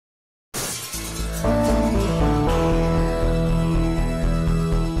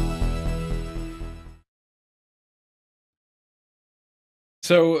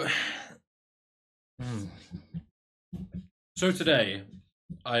So, so today,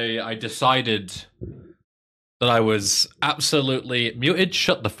 I decided that I was absolutely muted.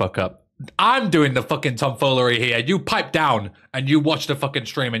 Shut the fuck up. I'm doing the fucking tomfoolery here. You pipe down and you watch the fucking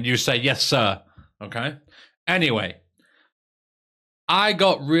stream and you say, yes, sir. Okay? Anyway, I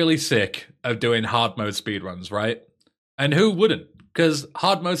got really sick of doing hard mode speedruns, right? And who wouldn't? Because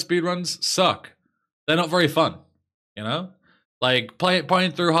hard mode speedruns suck. They're not very fun, you know? Like,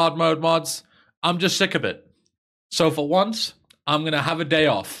 playing through hard mode mods, I'm just sick of it. So for once, I'm going to have a day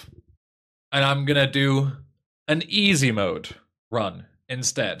off. And I'm going to do an easy mode run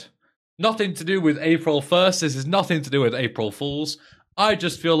instead. Nothing to do with April 1st. This is nothing to do with April Fools. I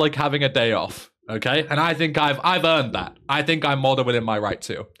just feel like having a day off, okay? And I think I've earned that. I think I'm more than within my right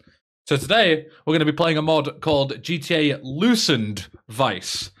to. So today, we're going to be playing a mod called GTA Loosened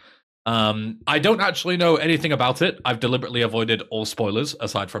Vice. I don't actually know anything about it. I've deliberately avoided all spoilers,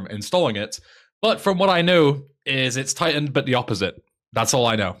 aside from installing it. But from what I know, is it's tightened, but the opposite. That's all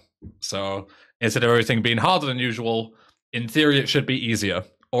I know. So instead of everything being harder than usual, in theory it should be easier.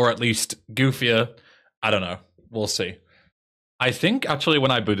 Or at least goofier. I don't know. We'll see. I think, actually,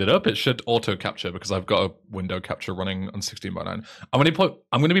 when I boot it up, it should auto-capture because I've got a window capture running on 16:9. I'm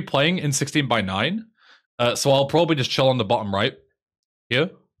going to be playing in 16:9, so I'll probably just chill on the bottom right here.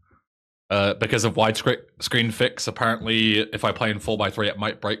 Because of widescreen fix, apparently, if I play in 4:3, it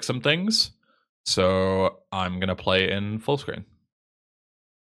might break some things. So I'm going to play in full screen.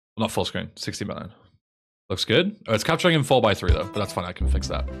 Well, not full screen, 16:9. Looks good. Oh, it's capturing in 4:3 though, but that's fine. I can fix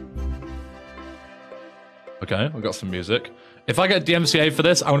that. Okay, we've got some music. If I get DMCA for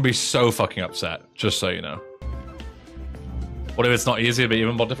this, I'm gonna be so fucking upset. Just so you know. What if it's not easier but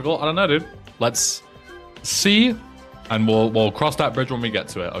even more difficult? I don't know, dude. Let's see, and we'll cross that bridge when we get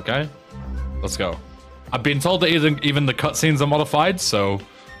to it. Okay, let's go. I've been told that even the cutscenes are modified, so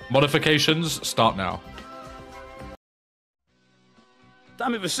modifications start now.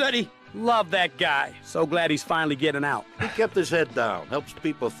 Tommy Vassetti, love that guy. So glad he's finally getting out. He kept his head down, helps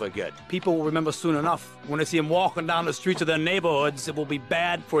people forget. People will remember soon enough. When they see him walking down the streets of their neighborhoods, it will be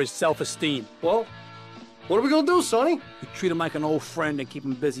bad for his self-esteem. Well, what are we gonna do, Sonny? We treat him like an old friend and keep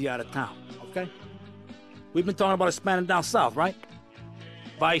him busy out of town, okay? We've been talking about expanding down south, right?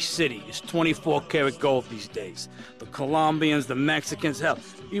 Vice City is 24-karat gold these days. The Colombians, the Mexicans, hell,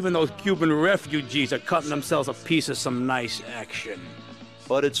 even those Cuban refugees are cutting themselves a piece of some nice action.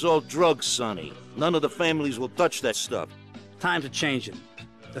 But it's all drugs, Sonny. None of the families will touch that stuff. Times are changing.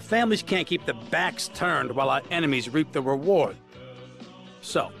 The families can't keep their backs turned while our enemies reap the reward.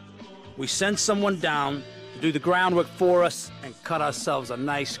 So, we send someone down to do the groundwork for us and cut ourselves a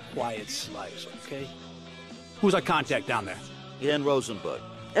nice, quiet slice, okay? Who's our contact down there? Ian Rosenberg.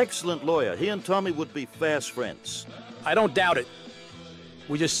 Excellent lawyer. He and Tommy would be fast friends. I don't doubt it.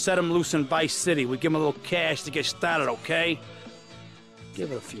 We just set him loose in Vice City. We give him a little cash to get started, okay? Give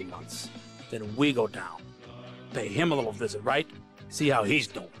it a few months. Then we go down. Pay him a little visit, right? See how he's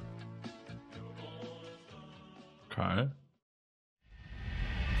doing. Okay.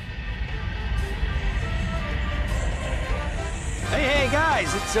 Hey,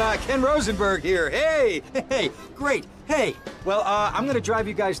 guys, it's Ken Rosenberg here. Hey, great. Hey, well, I'm gonna drive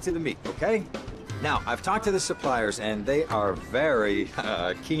you guys to the meet, okay? Now, I've talked to the suppliers, and they are very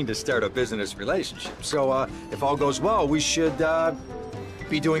keen to start a business relationship. So, if all goes well, we should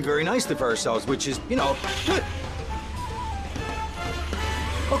be doing very nicely for ourselves, which is, you know, good.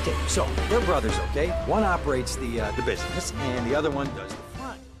 Okay, so they're brothers, okay? One operates the business, and the other one does the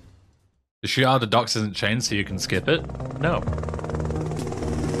front. The shoot out of the docks isn't chained so you can skip it? No.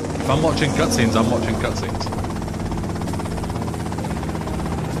 If I'm watching cutscenes, I'm watching cutscenes.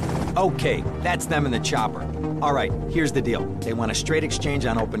 Okay, that's them in the chopper. All right, here's the deal. They want a straight exchange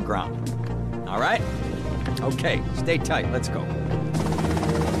on open ground. All right? Okay, stay tight. Let's go.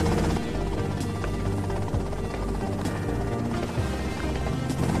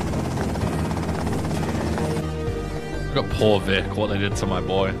 Look at poor Vic, what they did to my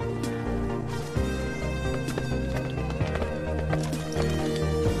boy.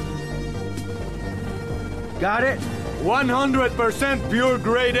 Got it? 100% pure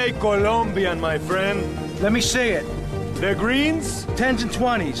grade A Colombian, my friend. Let me see it. The greens? 10s and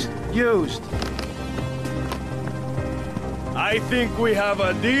 20s. Used. I think we have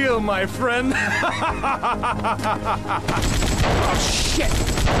a deal, my friend. Oh, shit!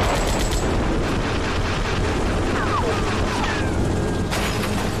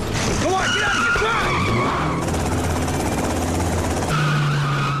 Come on, get out of here! Drive!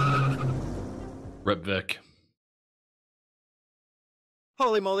 Rip Vic.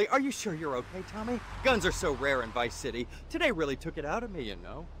 Holy moly, are you sure you're okay, Tommy? Guns are so rare in Vice City. Today really took it out of me, you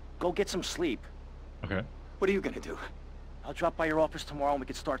know. Go get some sleep. Okay. What are you gonna do? I'll drop by your office tomorrow and we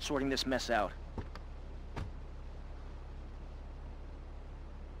can start sorting this mess out.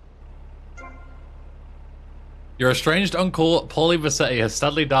 Your estranged uncle, Paulie Vassetti, has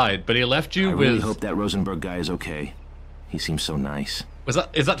sadly died, but he left you I with... really hope that Rosenberg guy is okay. He seems so nice.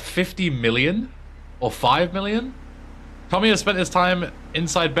 Is that 50 million? Or 5 million? Tommy has spent his time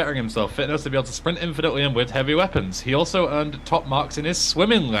inside bettering himself, fit enough to be able to sprint infinitely and with heavy weapons. He also earned top marks in his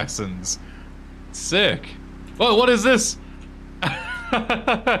swimming lessons. Sick. Whoa, what is this?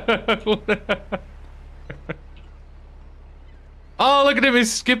 Oh, look at him,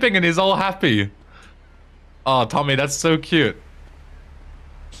 he's skipping and he's all happy. Oh, Tommy, that's so cute.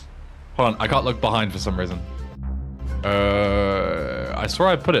 Hold on, I can't look behind for some reason. I swear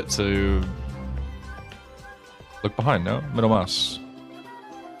I put it to... Look behind, no? Middle mouse.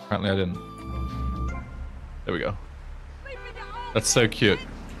 Apparently I didn't. There we go. That's so cute.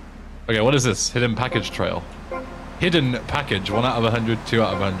 Okay, what is this? Hidden package trail. Hidden package, 1 out of 100, 2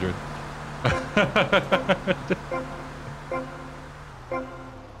 out of 100.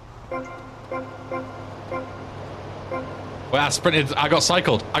 Wait, I sprinted. I got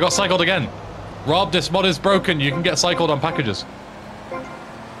cycled. I got cycled again. Rob, this mod is broken. You can get cycled on packages.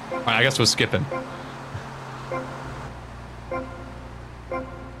 Alright, I guess we're skipping.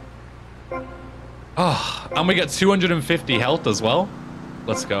 Oh, and we get 250 health as well.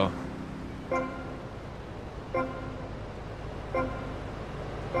 Let's go.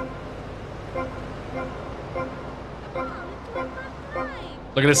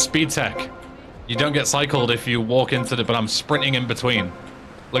 Look at this speed tech. You don't get cycled if you walk into the, but I'm sprinting in between.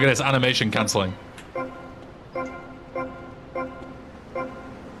 Look at this animation cancelling.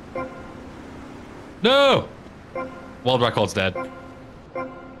 No! World record's dead.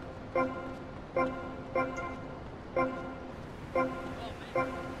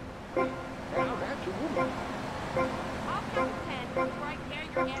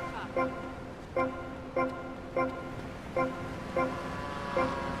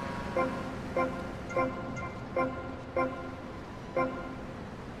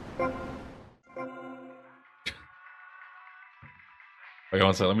 Wait,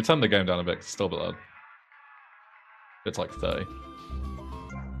 one second. Let me turn the game down a bit. It's still a bit loud. It's like 30.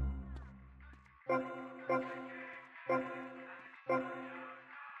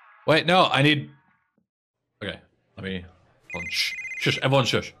 Wait, no, I need... Okay, let me... Hold on. Shh. Shush, everyone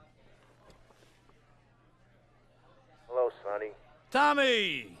shush. Hello, Sonny.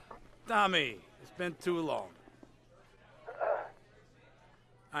 Tommy! Tommy, it's been too long.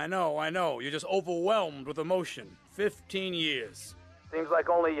 I know. You're just overwhelmed with emotion. 15 years. Seems like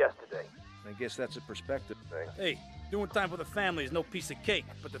only yesterday. I guess that's a perspective thing. Hey, doing time for the family is no piece of cake,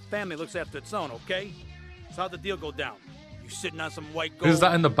 but the family looks after its own, okay? So how'd the deal go down? You sitting on some white gold? Who's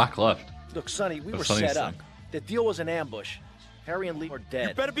that in the back left? Look, Sonny, we That's were Sonny's set up. thing. The deal was an ambush. Harry and Lee are dead.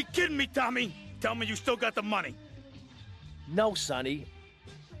 You better be kidding me, Tommy! Tell me you still got the money. No, Sonny.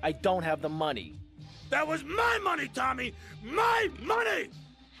 I don't have the money. That was my money, Tommy! My money!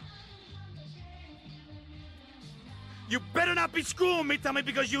 You better not be screwing me, Tommy,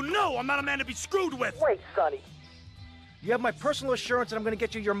 because you know I'm not a man to be screwed with! Wait, Sonny. You have my personal assurance that I'm gonna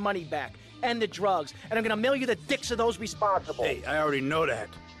get you your money back. And the drugs. And I'm gonna mail you the dicks of those responsible. Hey, I already know that.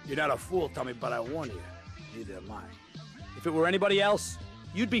 You're not a fool, Tommy, but I warn you. Neither am I. If it were anybody else,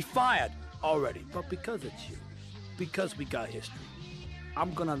 you'd be fired already. But because it's you, because we got history,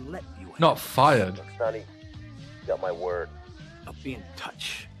 I'm gonna let you have Not fired. Look, Sonny, you got my word. I'll be in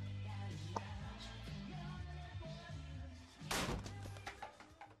touch.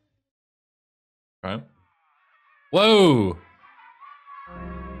 Right. Whoa!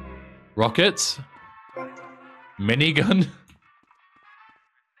 Rockets? Minigun?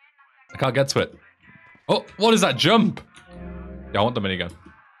 I can't get to it. Oh, what is that jump? Yeah, I want the minigun.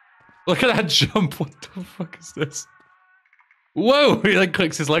 Look at that jump. What the fuck is this? Whoa! He like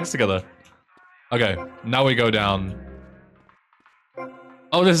clicks his legs together. Okay, now we go down.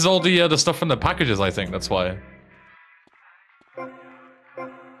 Oh, this is all the stuff from the packages, I think. That's why.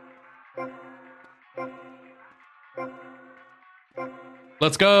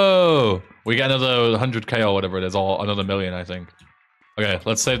 Let's go! We get another 100k or whatever it is, or another million, I think. Okay,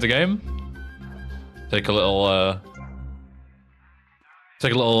 let's save the game. Take a little,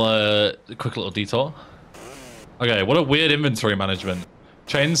 quick little detour. Okay, what a weird inventory management.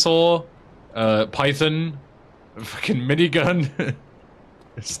 Chainsaw, Python, fucking minigun,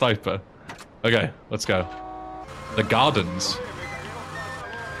 sniper. Okay, let's go. The gardens.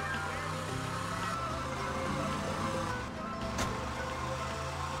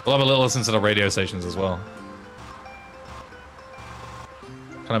 We'll have a little listen to the radio stations as well.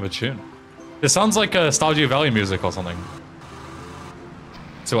 Kind of a tune. This sounds like a Stardew Valley music or something.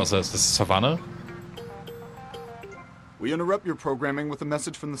 See what's this? This is Savannah? We interrupt your programming with a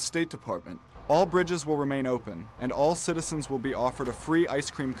message from the State Department. All bridges will remain open, and all citizens will be offered a free ice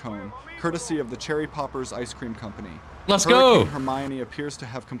cream cone, courtesy of the Cherry Poppers Ice Cream Company. Let's Hurricane go! Hermione appears to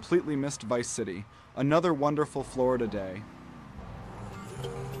have completely missed Vice City. Another wonderful Florida day.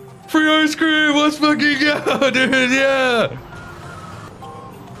 Free ice cream! Let's fucking go, dude! Yeah!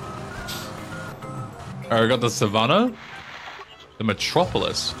 Alright, we got the Savannah. The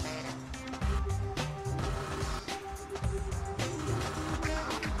Metropolis.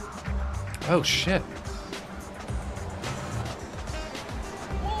 Oh shit.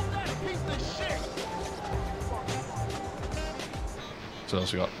 So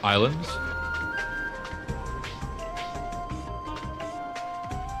else we got islands.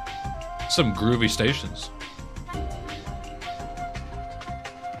 Some groovy stations.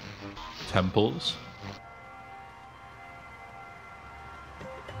 Temples.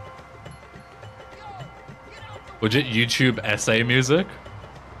 Legit YouTube essay music?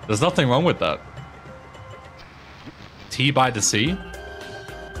 There's nothing wrong with that. Tea by the Sea?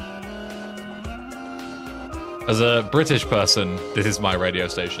 As a British person, this is my radio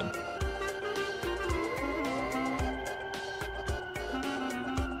station.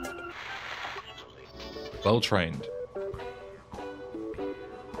 Well trained.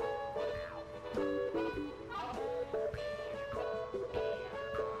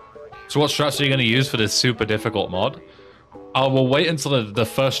 So what strategy are you going to use for this super difficult mod? I will wait until the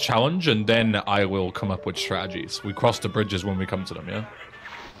first challenge and then I will come up with strategies. We cross the bridges when we come to them, yeah?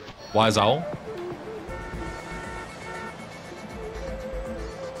 Wise Owl?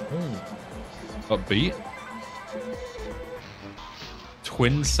 Upbeat?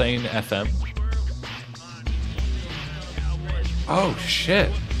 Twin Sane FM? Oh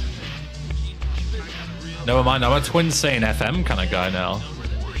shit. Never mind, I'm a Twin Sane FM kind of guy now.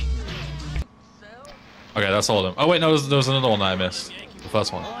 Okay, that's all of them. Oh wait, no, there was another one that I missed. The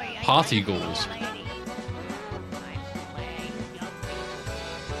first one. Party Ghouls.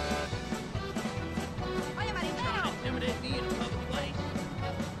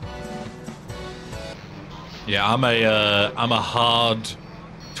 Yeah, I'm a hard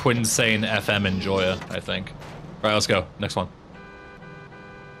Twin Sane FM enjoyer, I think. Right, let's go. Next one.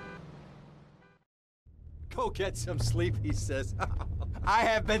 Go get some sleep, he says. I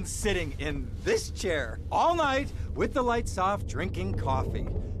have been sitting in this chair all night with the lights off, drinking coffee.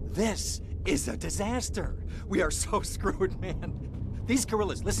 This is a disaster. We are so screwed, man. These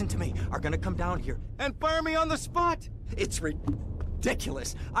gorillas, listen to me, are gonna come down here and fire me on the spot. It's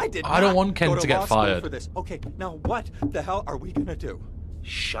ridiculous. I don't want Ken to get fired for this. Okay, now what the hell are we gonna do?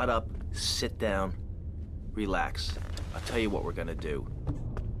 Shut up, sit down, relax. I'll tell you what we're gonna do.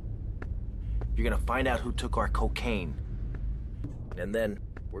 You're gonna find out who took our cocaine. And then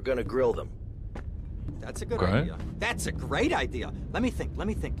we're gonna grill them. That's a good idea. That's a great idea. Let me think.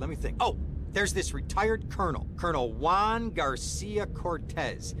 Oh, there's this retired colonel, Colonel Juan Garcia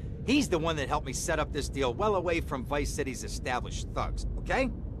Cortez. He's the one that helped me set up this deal well away from Vice City's established thugs, okay?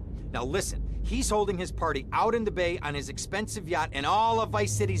 Now listen, he's holding his party out in the bay on his expensive yacht, and all of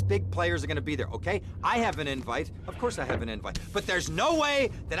Vice City's big players are gonna be there, okay? I have an invite. Of course I have an invite. But there's no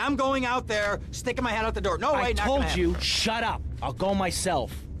way that I'm going out there, sticking my head out the door. No way, I not gonna told you, happen. shut up. I'll go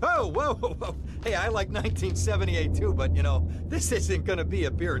myself. Oh, whoa. Hey, I like 1978 too, but you know, this isn't gonna be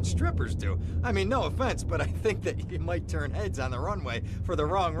a beer and strippers do. I mean, no offense, but I think that you might turn heads on the runway for the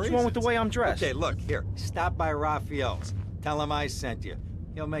wrong reasons. What's wrong with the way I'm dressed? Okay, look, here, stop by Raphael's. Tell him I sent you.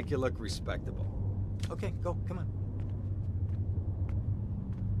 He'll make you look respectable. Okay, go, come on.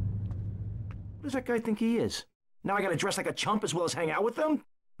 What does that guy think he is? Now I gotta dress like a chump as well as hang out with them?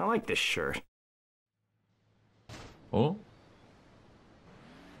 I like this shirt. Oh?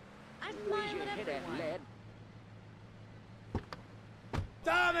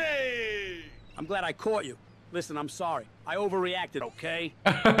 Tommy! I'm glad I caught you. Listen, I'm sorry. I overreacted, okay?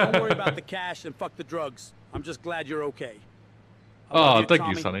 Don't worry about the cash and fuck the drugs. I'm just glad you're okay. Oh, thank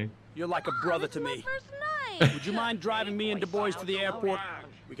Tommy. you, Sonny. You're like a brother to me. Would you mind driving me and Du Bois to the airport?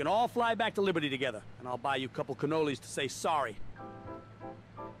 We can all fly back to Liberty together, and I'll buy you a couple cannolis to say sorry.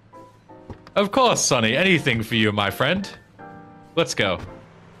 Of course, Sonny. Anything for you, my friend. Let's go.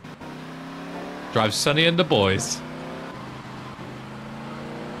 Drive Sonny and the boys.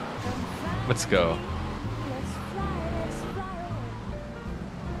 Let's go.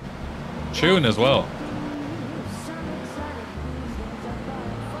 Tune as well.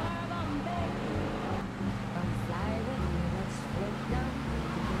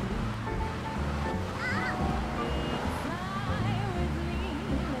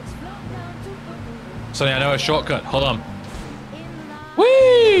 Sonny, I know a shortcut. Hold on.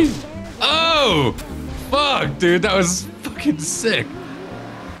 Whee! Oh! Fuck, dude, that was fucking sick.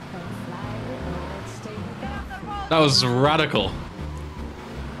 That was radical.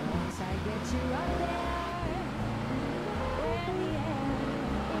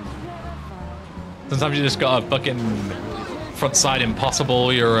 Sometimes you just gotta fucking front side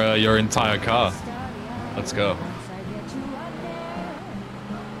impossible your entire car. Let's go.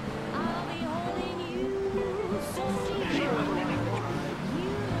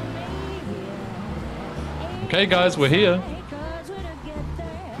 Okay, guys, we're here.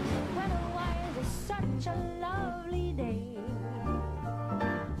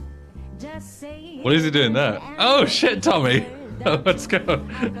 What is he doing there? Oh shit, Tommy! Let's go.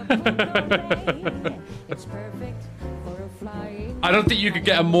 I don't think you could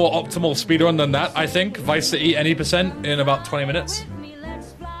get a more optimal speedrun than that. I think Vice City any percent in about 20 minutes.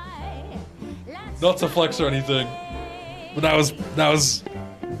 Not to flex or anything, but that was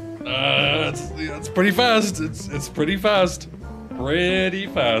it's pretty fast. It's pretty fast. Pretty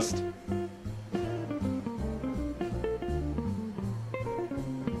fast.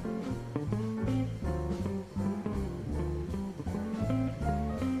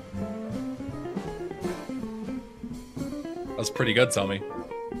 That's pretty good, Tommy.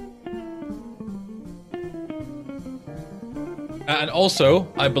 And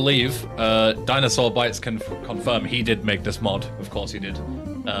also, I believe Dinosaur Bites can confirm he did make this mod. Of course he did.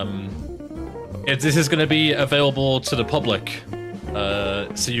 This is going to be available to the public,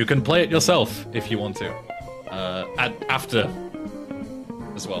 so you can play it yourself if you want to. After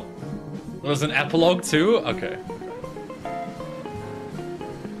as well. There's an epilogue too? Okay.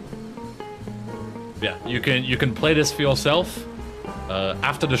 Yeah, you can play this for yourself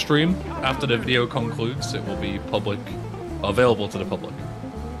after the stream. After the video concludes, it will be available to the public.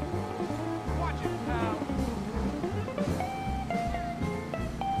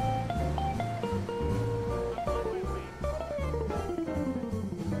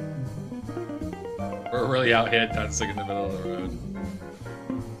 We're really out here dancing in the middle of the road.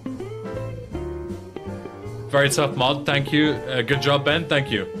 Very tough mod, thank you. Good job, Ben. Thank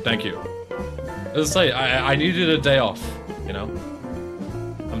you. Thank you. As I say, I needed a day off, you know?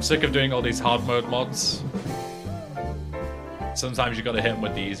 I'm sick of doing all these hard mode mods. Sometimes you gotta hit them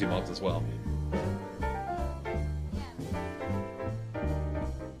with the easy mods as well.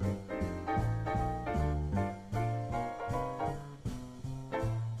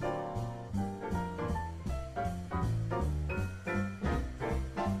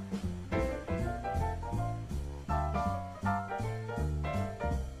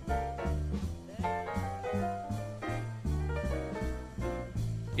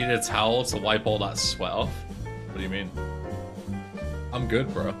 Need a towel to wipe all that sweat off? What do you mean? I'm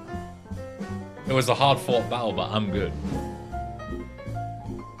good, bro. It was a hard-fought battle, but I'm good.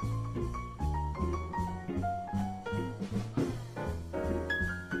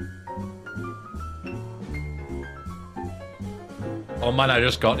 Oh man, I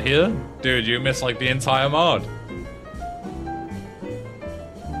just got here? Dude, you missed like the entire mod.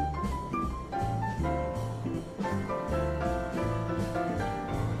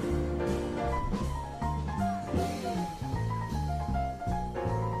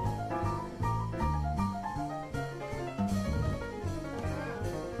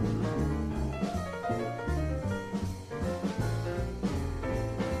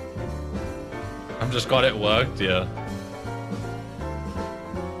 I'm just glad it worked, yeah.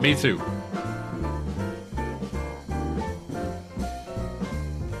 Me too.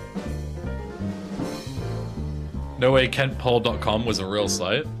 No way KentPaul.com was a real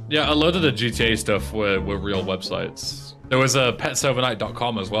site. Yeah, a load of the GTA stuff were real websites. There was a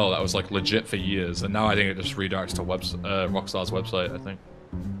petsovernight.com as well that was like legit for years, and now I think it just redirects to Rockstar's website, I think.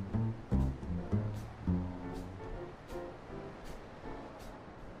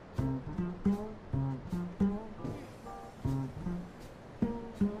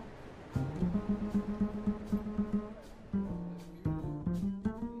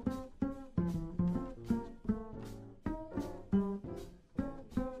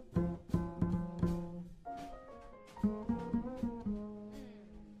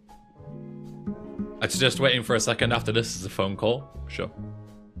 I suggest waiting for a second after this is a phone call. Sure.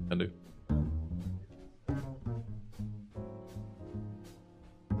 Can do.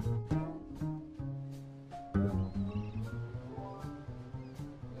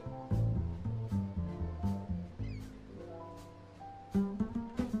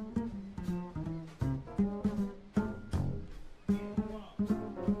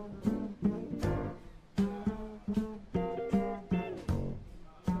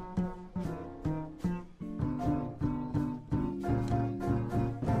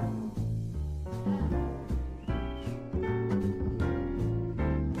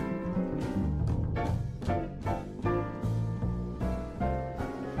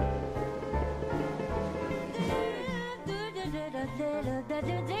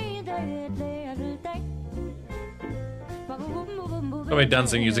 Are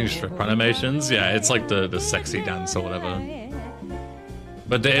dancing using strip animations? Yeah, it's like the sexy dance or whatever.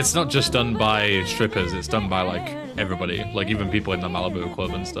 But it's not just done by strippers, it's done by like everybody, like even people in the Malibu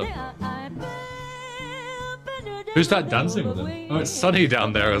club and stuff. Who's that dancing with him? Oh, it's Sonny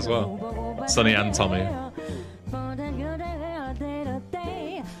down there as well. Sonny and Tommy.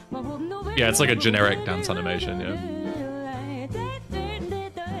 Yeah, it's like a generic dance animation, yeah.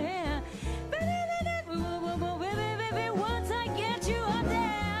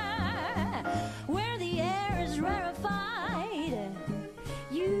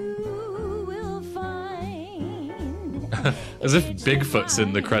 As if Bigfoot's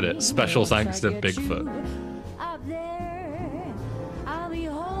in the credits. Special thanks to Bigfoot.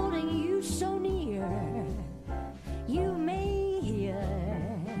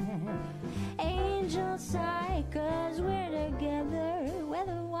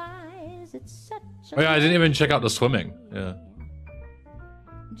 Oh yeah, I didn't even check out the swimming. Yeah.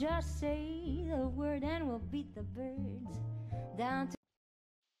 Just say the word and we'll beat the birds down to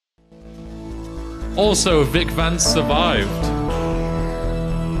Also, Vic Vance survived.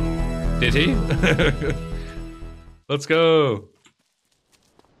 Did he? Let's go.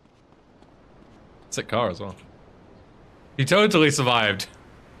 Sick car as well. He totally survived.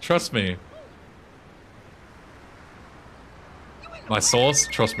 Trust me. My source?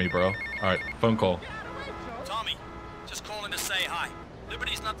 Trust me, bro. Alright, phone call. Tommy, just calling to say hi.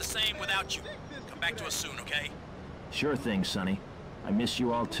 Liberty's not the same without you. Come back to us soon, okay? Sure thing, Sonny. I miss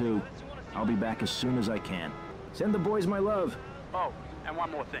you all too. I'll be back as soon as I can. Send the boys my love. Oh, and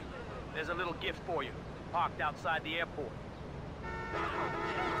one more thing. There's a little gift for you, parked outside the airport.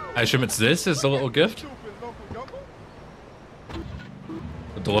 I assume it's this is the little gift?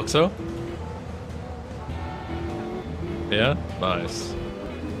 The Deluxo? Yeah? Nice.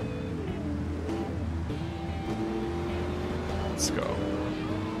 Let's go.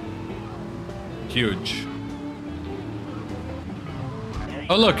 Huge.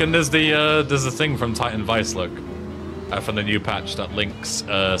 Oh look, and there's the thing from Titan Vice, look. From the new patch that links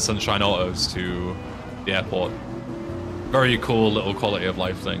Sunshine Autos to the airport. Very cool little quality of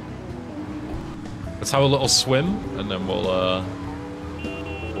life thing. Let's have a little swim, and then we'll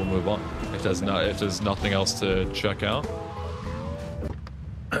move on. If there's nothing else to check out.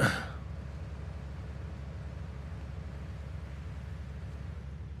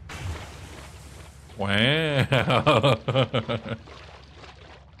 Wow.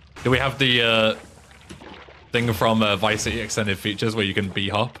 Do we have the thing from Vice City Extended Features where you can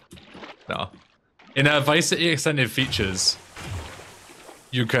B-hop? No. In Vice City Extended Features,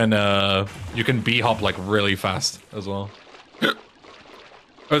 you can B-hop like really fast as well.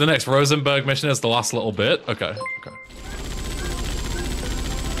 Oh, the next Rosenberg mission is the last little bit? Okay, okay.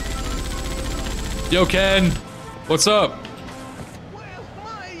 Yo, Ken! What's up?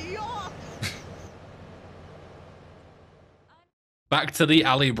 Back to the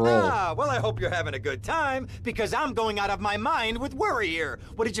alley brawl. Ah, well, I hope you're having a good time, because I'm going out of my mind with worry here.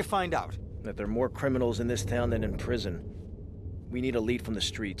 What did you find out? That there are more criminals in this town than in prison. We need a lead from the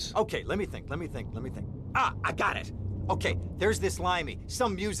streets. Okay, let me think. Ah, I got it. Okay, there's this limey,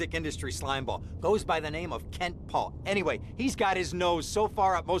 some music industry slimeball. Goes by the name of Kent Paul. Anyway, he's got his nose so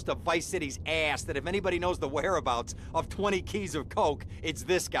far up most of Vice City's ass that if anybody knows the whereabouts of 20 keys of coke, it's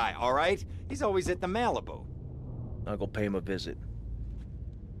this guy, all right? He's always at the Malibu. I'll go pay him a visit.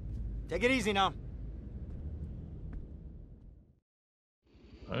 Take it easy now.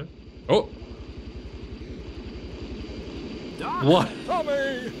 Right. Oh! Doc, what?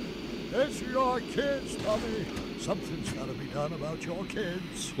 Tommy! It's your kids, Tommy. Something's gotta be done about your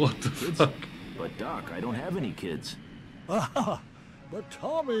kids. What the fuck? But Doc, I don't have any kids. Ah, but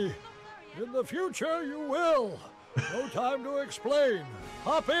Tommy, in the future you will. No time to explain.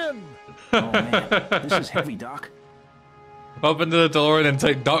 Hop in. Oh man, this is heavy, Doc. Open the DeLorean and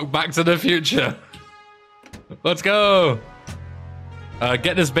take Doc back to the future. Let's go.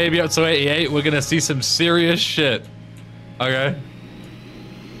 Get this baby up to 88. We're gonna see some serious shit. Okay.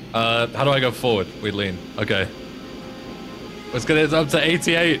 How do I go forward? We lean. Okay. Let's get it up to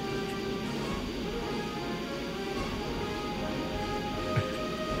 88.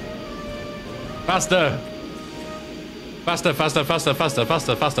 Faster. Faster, faster, faster, faster,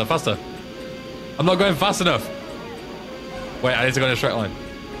 faster, faster, faster. I'm not going fast enough. Wait, I need to go in a straight line.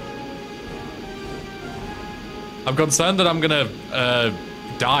 I'm concerned that I'm gonna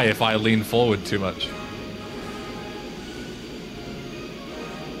die if I lean forward too much.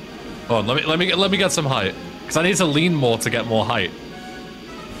 Hold on, let me get some height, because I need to lean more to get more height.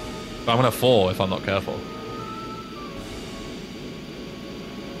 But I'm gonna fall if I'm not careful.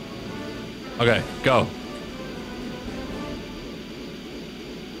 Okay, go.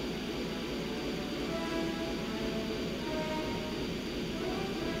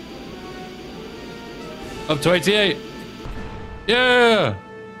 Up to 88. Yeah.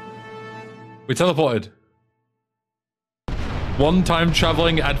 We teleported. One time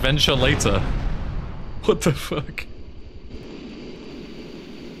traveling adventure later. What the fuck?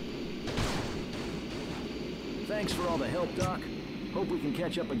 Thanks for all the help, Doc. Hope we can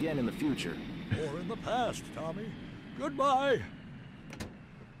catch up again in the future. Or in the past, Tommy. Goodbye.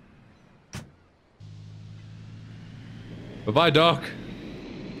 Bye-bye, Doc.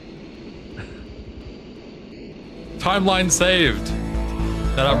 Timeline saved.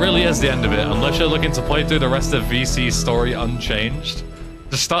 Now that really is the end of it, unless you're looking to play through the rest of VC's story unchanged.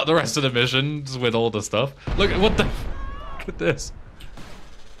 Just start the rest of the missions with all the stuff. Look, what the... Look at this.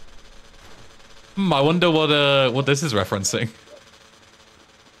 I wonder what this is referencing.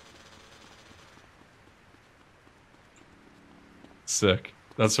 Sick.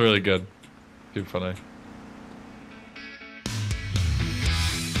 That's really good. Too funny.